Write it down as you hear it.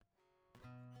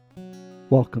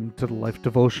Welcome to the Life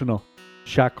Devotional,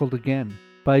 Shackled Again,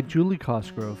 by Julie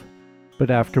Cosgrove. But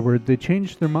afterward they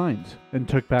changed their minds, and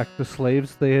took back the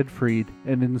slaves they had freed,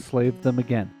 and enslaved them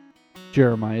again.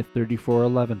 Jeremiah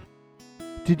 34:11.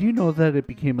 Did you know that it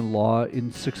became a law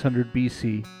in 600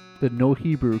 BC that no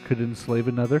Hebrew could enslave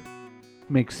another?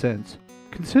 Makes sense,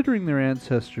 considering their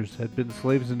ancestors had been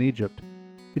slaves in Egypt.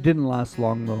 It didn't last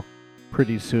long though.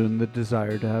 Pretty soon the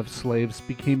desire to have slaves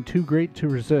became too great to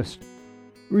resist.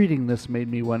 Reading this made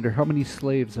me wonder how many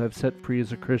slaves I've set free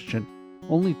as a Christian,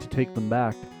 only to take them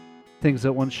back. Things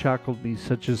that once shackled me,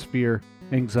 such as fear,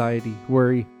 anxiety,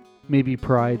 worry, maybe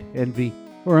pride, envy,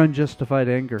 or unjustified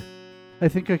anger. I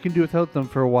think I can do without them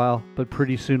for a while, but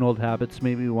pretty soon old habits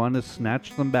made me want to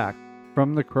snatch them back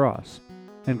from the cross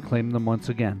and claim them once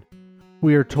again.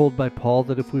 We are told by Paul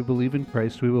that if we believe in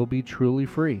Christ, we will be truly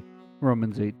free.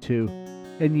 Romans 8:2.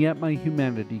 And yet my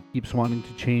humanity keeps wanting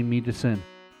to chain me to sin.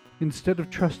 Instead of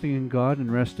trusting in God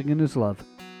and resting in His love,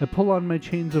 I pull on my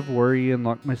chains of worry and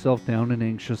lock myself down in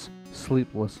anxious,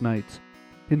 sleepless nights.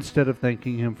 Instead of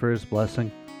thanking Him for His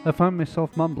blessing, I find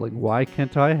myself mumbling, why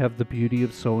can't I have the beauty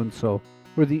of so-and-so,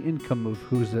 or the income of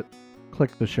who's it?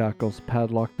 Click the shackles,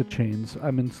 padlock the chains,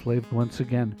 I'm enslaved once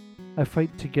again. I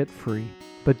fight to get free,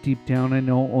 but deep down I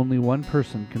know only one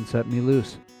person can set me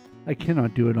loose. I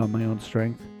cannot do it on my own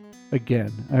strength.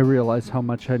 Again, I realize how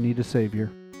much I need a Savior.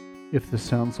 If this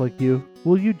sounds like you,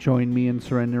 will you join me in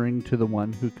surrendering to the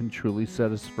one who can truly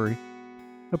set us free?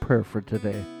 A prayer for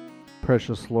today.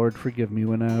 Precious Lord, forgive me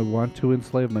when I want to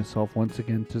enslave myself once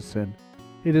again to sin.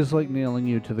 It is like nailing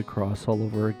you to the cross all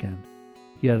over again.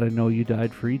 Yet I know you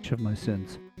died for each of my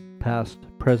sins, past,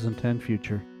 present, and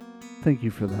future. Thank you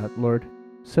for that, Lord.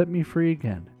 Set me free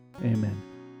again. Amen.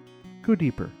 Go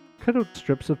deeper. Cut out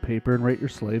strips of paper and write your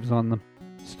slaves on them.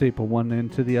 Staple one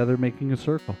end to the other, making a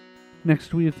circle.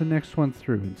 Next, weave the next one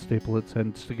through and staple its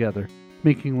ends together,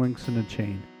 making links in a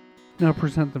chain. Now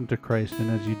present them to Christ,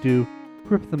 and as you do,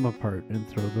 rip them apart and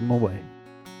throw them away.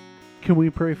 Can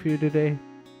we pray for you today?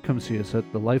 Come see us at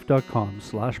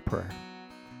thelife.com/prayer.